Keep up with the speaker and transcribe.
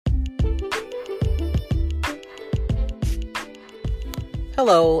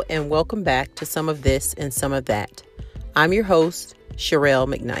Hello, and welcome back to Some of This and Some of That. I'm your host, Sherelle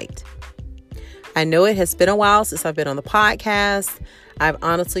McKnight. I know it has been a while since I've been on the podcast. I've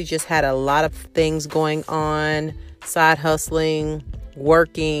honestly just had a lot of things going on, side hustling,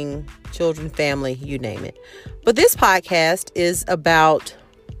 working, children, family, you name it. But this podcast is about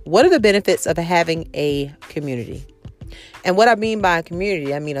what are the benefits of having a community. And what I mean by a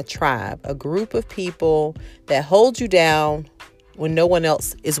community, I mean a tribe, a group of people that hold you down when no one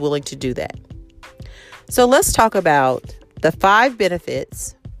else is willing to do that. So let's talk about the 5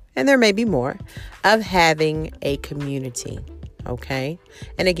 benefits, and there may be more, of having a community. Okay.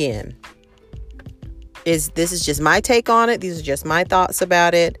 And again, this is just my take on it. These are just my thoughts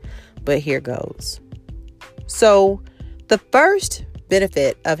about it, but here goes. So the first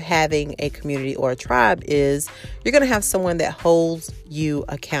benefit of having a community or a tribe is you're going to have someone that holds you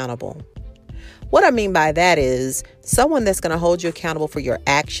accountable. What I mean by that is someone that's going to hold you accountable for your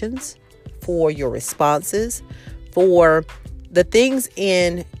actions, for your responses, for the things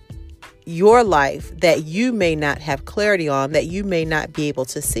in your life that you may not have clarity on, that you may not be able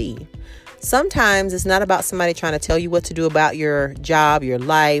to see. Sometimes it's not about somebody trying to tell you what to do about your job, your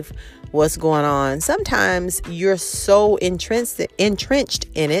life, what's going on. Sometimes you're so entrenched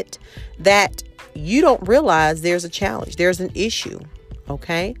in it that you don't realize there's a challenge, there's an issue.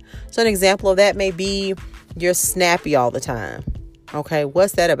 Okay. So an example of that may be you're snappy all the time. Okay.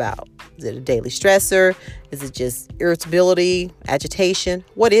 What's that about? Is it a daily stressor? Is it just irritability, agitation?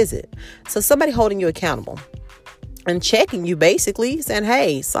 What is it? So somebody holding you accountable and checking you, basically saying,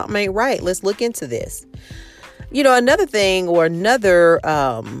 hey, something ain't right. Let's look into this. Another thing or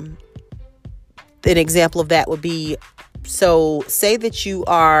an example of that would be, so say that you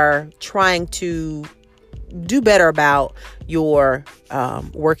are trying to do better about your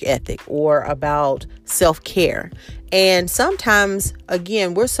work ethic or about self-care. And sometimes,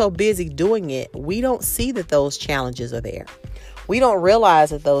 again, we're so busy doing it, we don't see that those challenges are there. We don't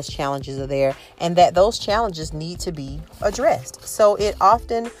realize that those challenges are there and that those challenges need to be addressed. So it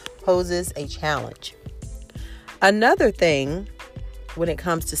often poses a challenge. Another thing when it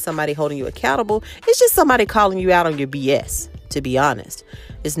comes to somebody holding you accountable, it's just somebody calling you out on your BS, to be honest.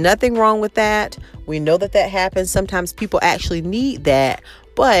 There's nothing wrong with that. We know that happens. Sometimes people actually need that,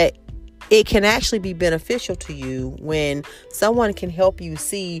 but it can actually be beneficial to you when someone can help you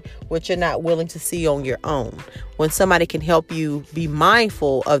see what you're not willing to see on your own. When somebody can help you be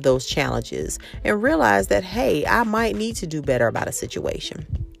mindful of those challenges and realize that, hey, I might need to do better about a situation.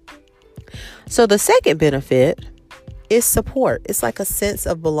 So the second benefit is support. It's like a sense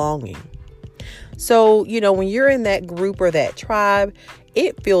of belonging. So, when you're in that group or that tribe,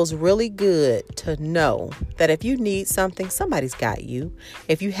 it feels really good to know that if you need something, somebody's got you.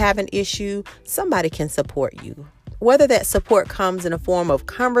 If you have an issue, somebody can support you. Whether that support comes in a form of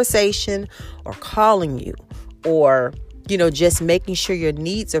conversation or calling you or, just making sure your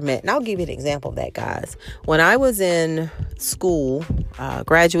needs are met. And I'll give you an example of that, guys. When I was in school,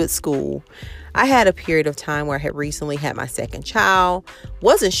 graduate school, I had a period of time where I had recently had my second child.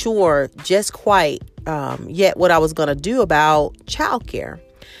 Wasn't sure just quite yet what I was going to do about childcare.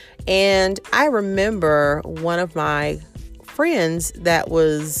 And I remember one of my friends that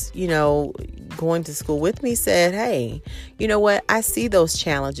was, going to school with me said, hey, you know what? I see those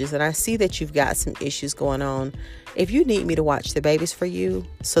challenges and I see that you've got some issues going on. If you need me to watch the babies for you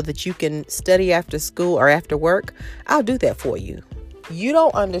so that you can study after school or after work, I'll do that for you. You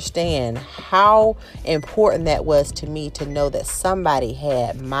don't understand how important that was to me to know that somebody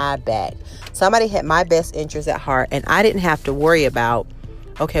had my back. Somebody had my best interest at heart, and I didn't have to worry about,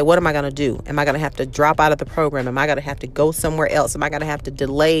 okay, what am I going to do? Am I going to have to drop out of the program? Am I going to have to go somewhere else? Am I going to have to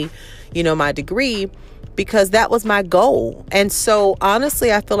delay, my degree? Because that was my goal. And so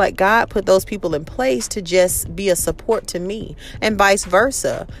honestly, I feel like God put those people in place to just be a support to me, and vice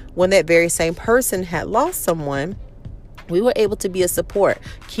versa. When that very same person had lost someone, we were able to be a support,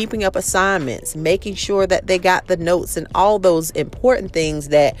 keeping up assignments, making sure that they got the notes and all those important things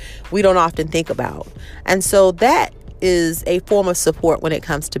that we don't often think about. And so that is a form of support when it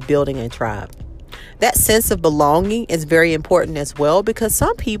comes to building a tribe. That sense of belonging is very important as well, because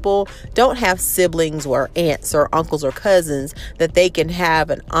some people don't have siblings or aunts or uncles or cousins that they can have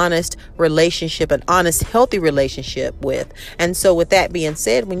an honest relationship, an honest, healthy relationship with. And so with that being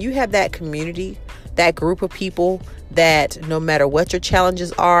said, when you have that community, that group of people that no matter what your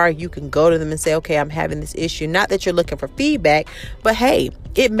challenges are, you can go to them and say, okay, I'm having this issue. Not that you're looking for feedback, but hey,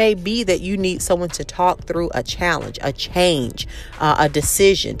 it may be that you need someone to talk through a challenge, a change, a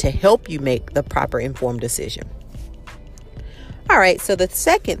decision to help you make the proper informed decision. All right. So the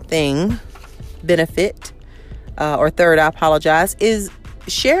second benefit, or third, I apologize, is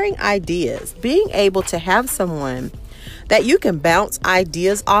sharing ideas, being able to have someone that you can bounce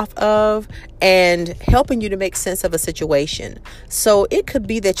ideas off of and helping you to make sense of a situation. So it could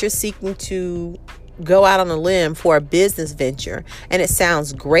be that you're seeking to go out on a limb for a business venture and it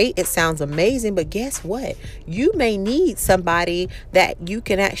sounds great, it sounds amazing, but guess what? You may need somebody that you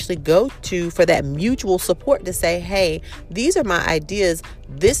can actually go to for that mutual support to say, hey, these are my ideas.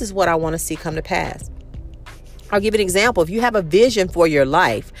 This is what I want to see come to pass. I'll give an example. If you have a vision for your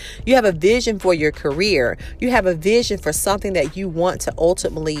life, you have a vision for your career, you have a vision for something that you want to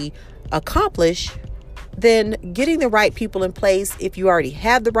ultimately accomplish, then getting the right people in place, if you already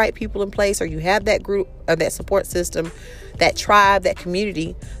have the right people in place or you have that group or that support system, that tribe, that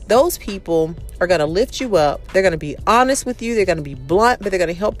community, those people are going to lift you up. They're going to be honest with you. They're going to be blunt, but they're going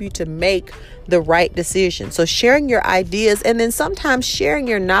to help you to make the right decision. So sharing your ideas and then sometimes sharing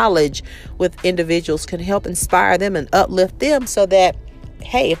your knowledge with individuals can help inspire them and uplift them so that,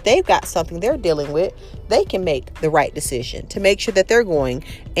 hey, if they've got something they're dealing with, they can make the right decision to make sure that they're going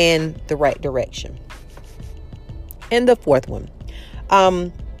in the right direction. And the fourth one,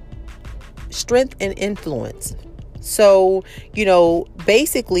 strength and influence. So,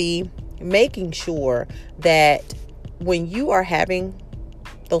 basically making sure that when you are having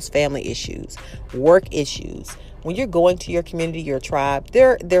those family issues, work issues, when you're going to your community, your tribe,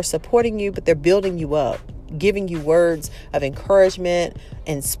 they're supporting you, but they're building you up, giving you words of encouragement,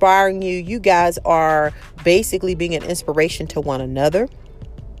 inspiring you. You guys are basically being an inspiration to one another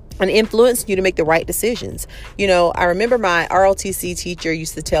and influencing you to make the right decisions. I remember my ROTC teacher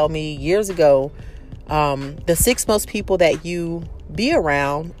used to tell me years ago, the 6 most people that you be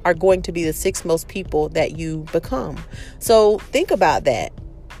around are going to be the 6 most people that you become. So think about that.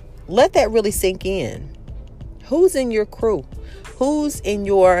 Let that really sink in. Who's in your crew? Who's in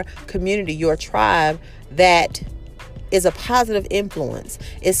your community, your tribe that is a positive influence?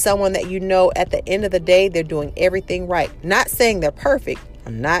 Is someone that at the end of the day, they're doing everything right. Not saying they're perfect.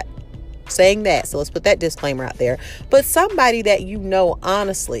 I'm not saying that. So let's put that disclaimer out there. But somebody that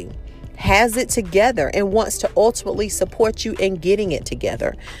honestly has it together and wants to ultimately support you in getting it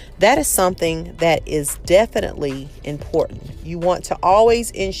together. That is something that is definitely important. You want to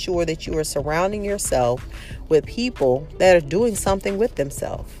always ensure that you are surrounding yourself with people that are doing something with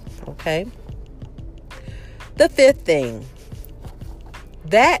themselves. Okay. The fifth thing,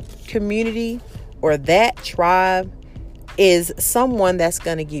 that community or that tribe is someone that's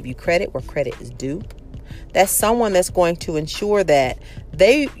going to give you credit where credit is due. That's someone that's going to ensure that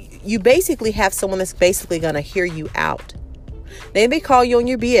you basically have someone that's basically going to hear you out. They may call you on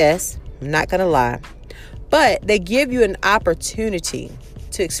your BS. I'm not going to lie, but they give you an opportunity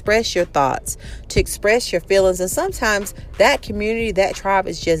to express your thoughts, to express your feelings. And sometimes that community, that tribe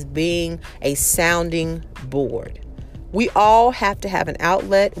is just being a sounding board. We all have to have an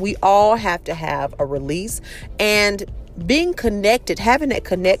outlet. We all have to have a release, and being connected, having that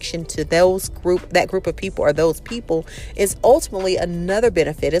connection to that group of people or those people is ultimately another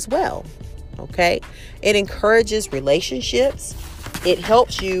benefit as well. Okay. It encourages relationships. It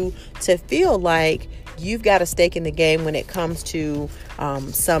helps you to feel like you've got a stake in the game when it comes to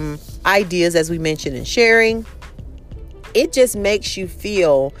some ideas, as we mentioned, in sharing. It just makes you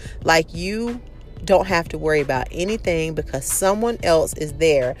feel like you don't have to worry about anything because someone else is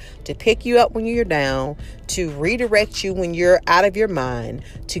there to pick you up when you're down, to redirect you when you're out of your mind,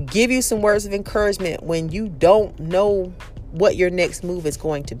 to give you some words of encouragement when you don't know what your next move is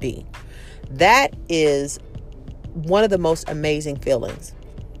going to be. That is one of the most amazing feelings.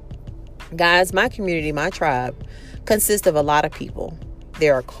 Guys, my community, my tribe consists of a lot of people.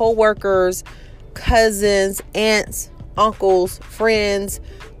 There are co-workers, cousins, aunts, uncles, friends,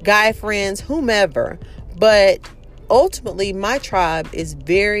 guy friends, whomever. But ultimately, my tribe is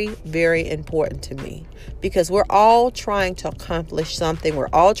very, very important to me because we're all trying to accomplish something. We're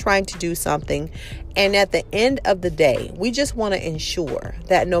all trying to do something. And at the end of the day, we just want to ensure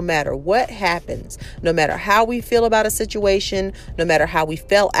that no matter what happens, no matter how we feel about a situation, no matter how we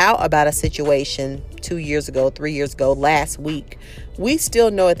fell out about a situation 2 years ago, 3 years ago, last week, we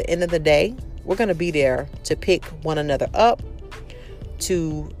still know at the end of the day, we're going to be there to pick one another up,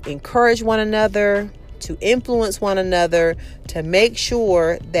 to encourage one another, to influence one another, to make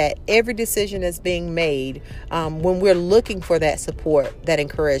sure that every decision that's being made, when we're looking for that support, that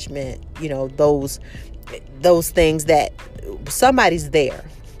encouragement, those things, that somebody's there.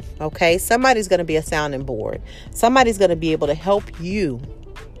 Okay. Somebody's going to be a sounding board. Somebody's going to be able to help you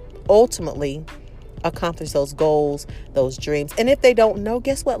ultimately accomplish those goals, those dreams. And if they don't know,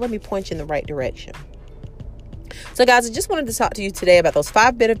 guess what? Let me point you in the right direction. So guys, I just wanted to talk to you today about those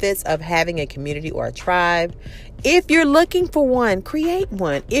 5 benefits of having a community or a tribe. If you're looking for one, create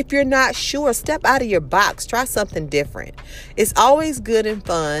one. If you're not sure, step out of your box. Try something different. It's always good and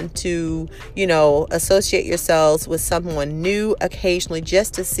fun to, associate yourselves with someone new occasionally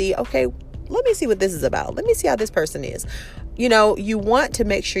just to see, okay, let me see what this is about. Let me see how this person is. You want to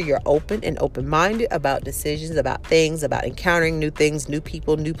make sure you're open and open-minded about decisions, about things, about encountering new things, new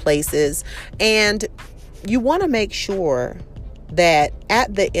people, new places. And you want to make sure that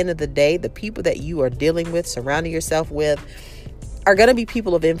at the end of the day, the people that you are dealing with, surrounding yourself with, are going to be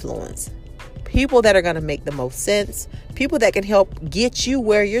people of influence. People that are going to make the most sense. People that can help get you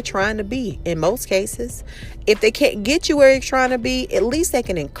where you're trying to be in most cases. If they can't get you where you're trying to be, at least they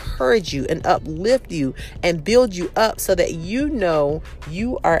can encourage you and uplift you and build you up so that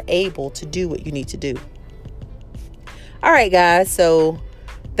you are able to do what you need to do. All right, guys. So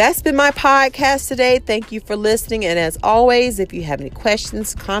that's been my podcast today. Thank you for listening. And as always, if you have any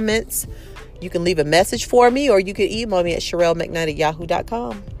questions, comments, you can leave a message for me or you can email me at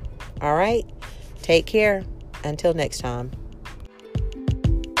SherelleMcKnight@yahoo.com. All right. Take care. Until next time.